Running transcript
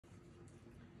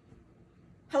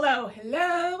Hello,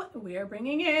 hello. We are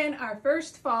bringing in our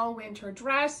first fall winter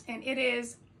dress and it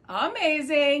is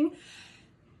amazing.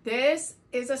 This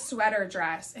is a sweater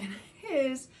dress and it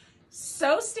is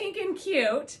so stinking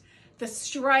cute. The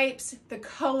stripes, the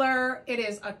color, it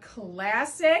is a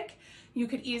classic. You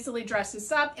could easily dress this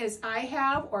up as I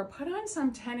have or put on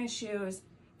some tennis shoes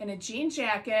and a jean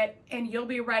jacket and you'll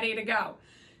be ready to go.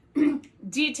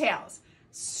 Details,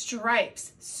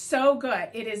 stripes, so good.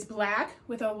 It is black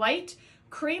with a light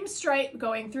cream stripe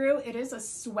going through. It is a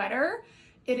sweater.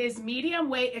 It is medium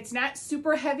weight. It's not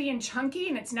super heavy and chunky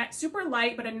and it's not super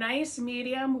light, but a nice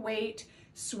medium weight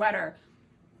sweater.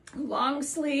 Long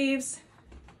sleeves,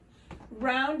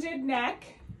 rounded neck.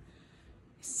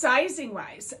 Sizing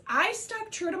wise, I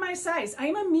stuck true to my size.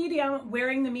 I'm a medium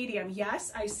wearing the medium.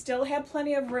 Yes, I still have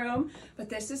plenty of room, but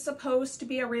this is supposed to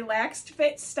be a relaxed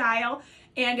fit style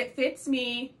and it fits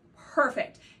me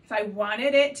perfect. If I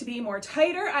wanted it to be more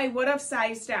tighter, I would have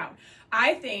sized down.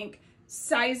 I think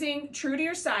sizing true to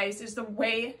your size is the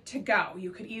way to go.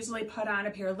 You could easily put on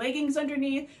a pair of leggings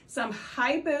underneath, some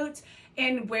high boots,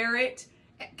 and wear it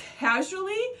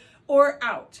casually or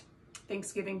out.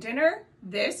 Thanksgiving dinner,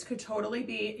 this could totally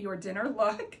be your dinner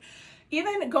look.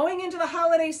 Even going into the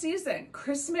holiday season,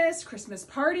 Christmas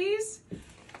parties,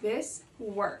 this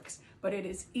works. But it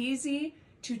is easy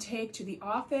to take to the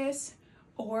office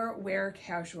or wear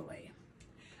casually.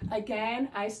 Again,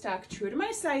 I stuck true to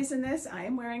my size in this. I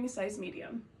am wearing a size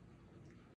medium.